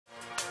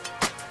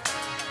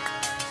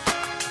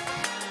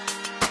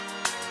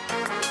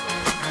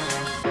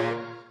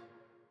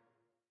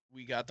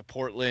got the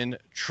Portland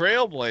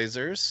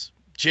Trailblazers,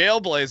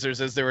 Jailblazers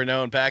as they were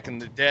known back in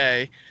the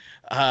day.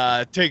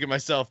 Taking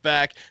myself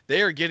back,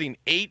 they are getting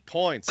 8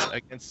 points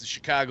against the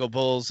Chicago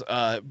Bulls.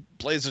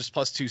 Blazers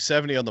plus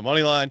 270 on the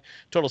money line.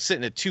 Total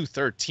sitting at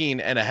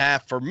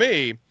 213.5 for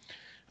me.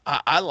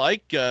 I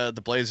like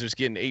the Blazers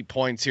getting 8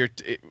 points here,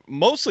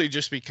 mostly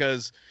just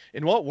because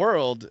in what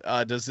world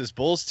does this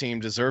Bulls team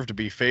deserve to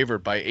be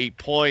favored by 8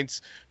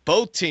 points?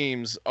 Both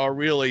teams are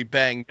really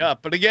banged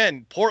up. But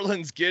again,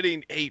 Portland's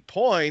getting 8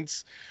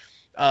 points.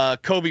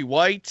 Kobe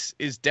White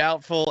is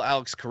doubtful.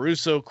 Alex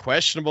Caruso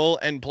questionable.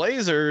 And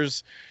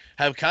Blazers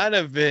have kind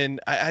of been.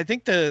 I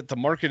think the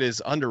market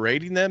is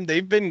underrating them.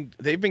 They've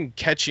been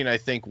catching, I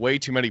think, way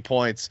too many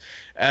points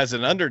as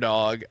an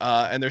underdog.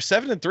 And they're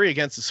 7-3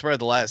 against the spread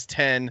the last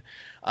 10.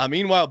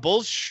 Meanwhile,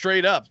 Bulls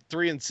straight up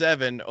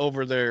 3-7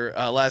 over their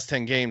last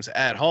 10 games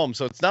at home.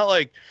 So it's not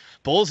like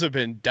Bulls have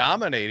been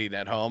dominating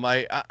at home.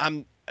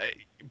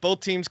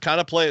 Both teams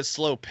kind of play a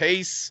slow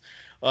pace.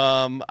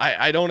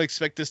 I don't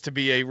expect this to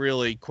be a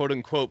really quote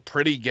unquote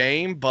pretty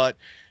game, but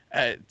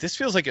this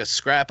feels like a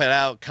scrap it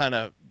out kind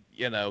of,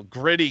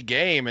 gritty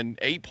game, and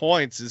 8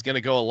 points is going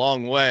to go a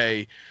long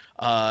way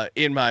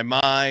in my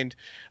mind.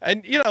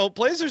 And,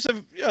 Blazers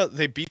have,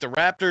 they beat the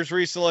Raptors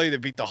recently. They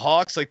beat the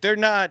Hawks. Like, they're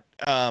not,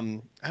 I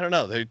don't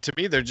know. To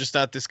me, they're just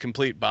not this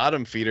complete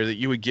bottom feeder that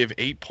you would give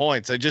 8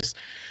 points.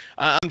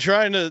 I'm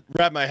trying to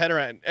wrap my head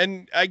around,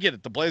 and I get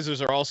it. The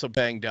Blazers are also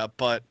banged up,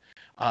 but,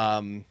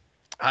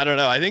 I don't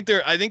know. I think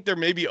they're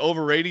maybe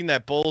overrating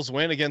that Bulls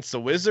win against the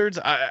Wizards.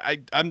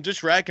 I'm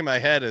just racking my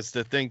head as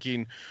to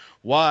thinking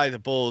why the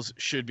Bulls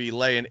should be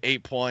laying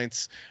 8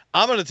 points.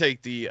 I'm going to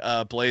take the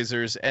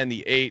Blazers and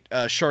the 8.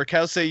 Shark,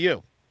 how say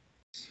you?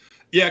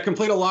 Yeah,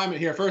 complete alignment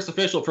here. First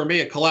official for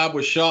me, a collab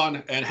with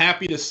Sean, and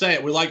happy to say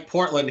it. We like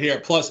Portland here,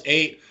 plus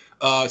 8.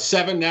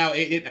 7 now,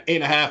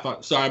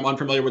 8.5. Sorry, I'm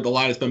unfamiliar with the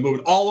line. It's been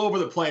moving all over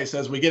the place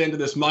as we get into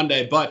this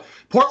Monday. But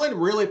Portland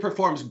really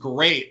performs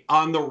great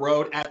on the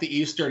road at the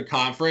Eastern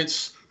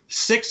Conference.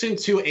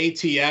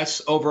 6-2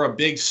 ATS over a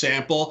big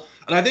sample.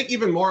 And I think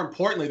even more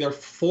importantly, they're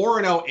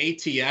 4-0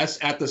 ATS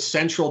at the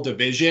Central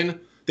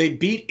Division. They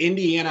beat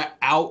Indiana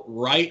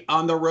outright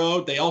on the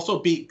road. They also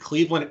beat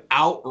Cleveland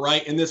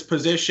outright in this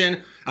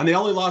position. And they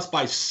only lost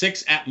by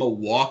 6 at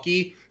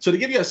Milwaukee. So to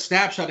give you a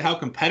snapshot of how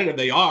competitive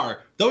they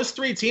are, those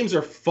 3 teams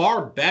are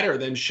far better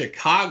than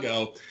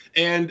Chicago.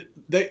 And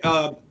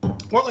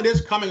Portland is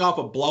coming off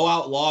a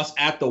blowout loss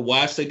at the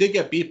West. They did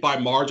get beat by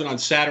margin on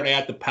Saturday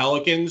at the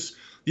Pelicans.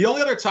 The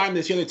only other time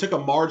this year they took a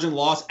margin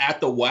loss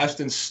at the West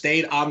and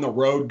stayed on the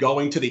road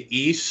going to the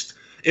East,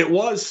 it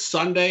was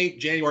Sunday,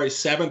 January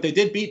 7th. They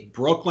did beat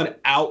Brooklyn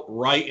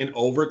outright in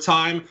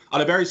overtime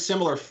on a very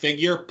similar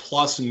figure,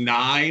 plus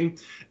 9.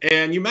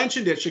 And you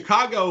mentioned it,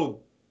 Chicago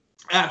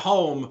at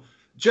home,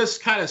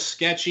 just kind of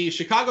sketchy.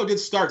 Chicago did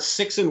start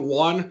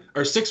 6-1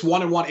 or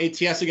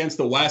 6-1-1 ATS against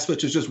the West,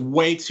 which is just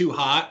way too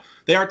hot.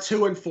 They are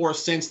 2-4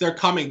 since. They're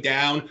coming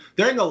down.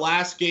 They're in the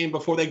last game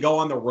before they go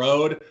on the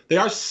road. They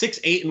are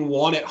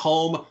 6-8-1 at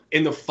home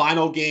in the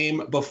final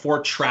game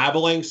before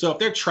traveling. So if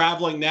they're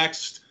traveling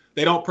next,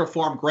 they don't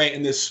perform great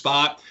in this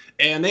spot.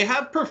 And they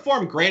have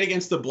performed great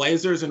against the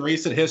Blazers in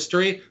recent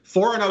history.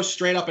 4-0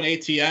 straight up in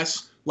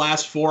ATS.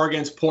 Last 4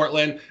 against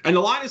Portland. And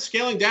the line is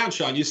scaling down,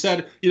 Sean. You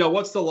said,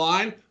 what's the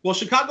line? Well,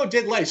 Chicago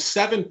did lay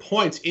 7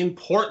 points in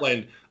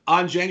Portland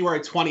on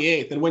January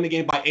 28th and win the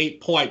game by 8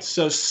 points.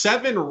 So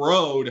 7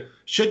 road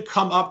should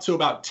come up to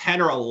about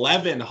 10 or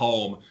 11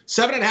 home.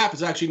 7.5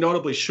 is actually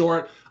notably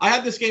short. I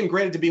had this game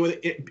graded to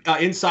be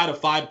inside of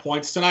 5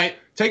 points tonight.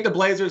 Take the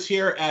Blazers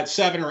here at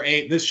 7 or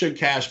 8. This should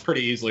cash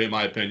pretty easily, in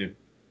my opinion.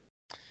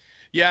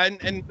 Yeah,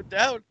 and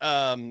without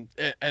and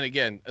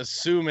again,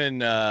 assuming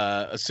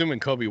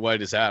Kobe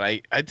White is out,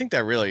 I think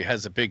that really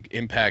has a big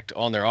impact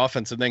on their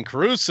offense. And then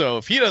Caruso,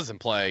 if he doesn't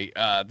play,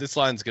 this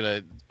line's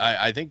gonna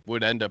I think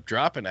would end up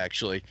dropping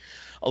actually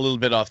a little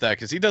bit off that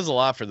because he does a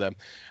lot for them.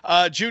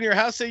 Junior,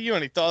 how say you?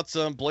 Any thoughts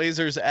on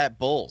Blazers at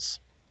Bulls?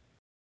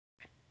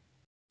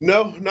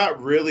 No, not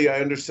really.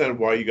 I understand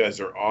why you guys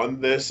are on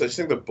this. I just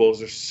think the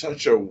Bulls are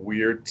such a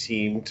weird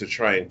team to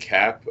try and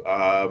cap.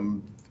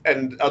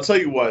 And I'll tell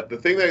you what, the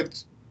thing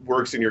that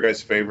works in your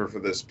guys' favor for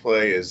this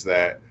play is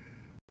that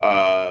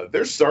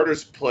their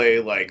starters play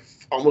like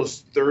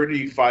almost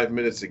 35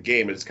 minutes a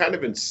game. It's kind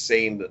of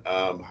insane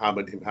how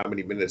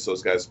many minutes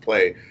those guys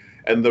play.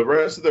 And the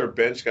rest of their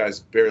bench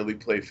guys barely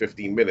play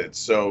 15 minutes.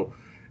 So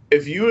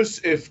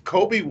if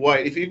Kobe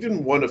White, if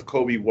even one of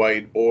Kobe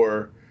White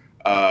or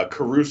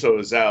Caruso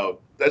is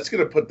out, that's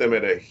going to put them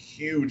at a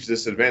huge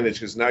disadvantage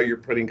because now you're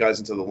putting guys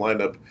into the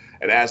lineup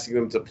and asking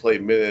them to play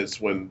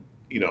minutes when,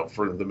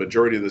 for the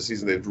majority of the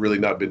season, they've really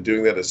not been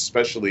doing that,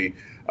 especially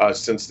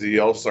since the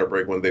All-Star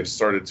break when they've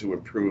started to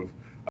improve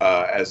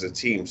as a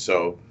team.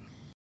 So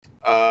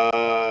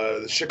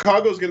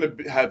Chicago's going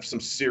to have some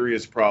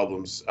serious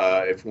problems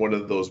if one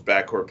of those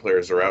backcourt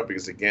players are out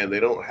because, again, they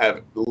don't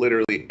have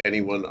literally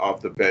anyone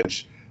off the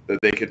bench that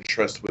they can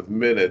trust with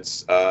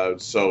minutes.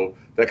 So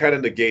that kind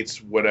of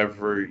negates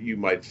whatever you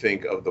might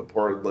think of the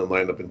Portland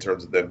lineup in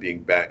terms of them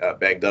being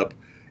banged up.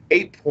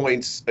 8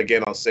 points.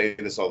 Again, I'll say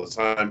this all the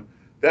time.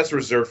 That's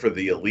reserved for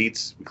the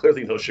elites. We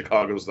clearly know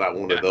Chicago's not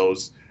one of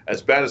those.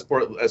 As bad as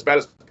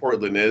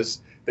Portland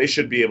is, they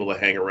should be able to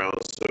hang around.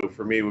 So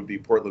for me, it would be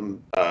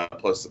Portland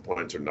plus the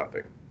points or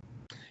nothing.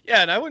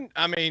 Yeah, and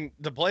I mean,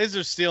 the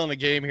Blazers stealing a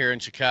game here in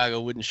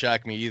Chicago wouldn't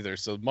shock me either.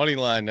 So money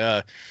line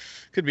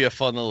could be a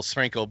fun little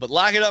sprinkle. But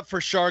lock it up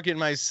for Shark and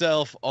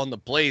myself on the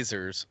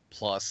Blazers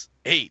plus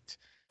 8.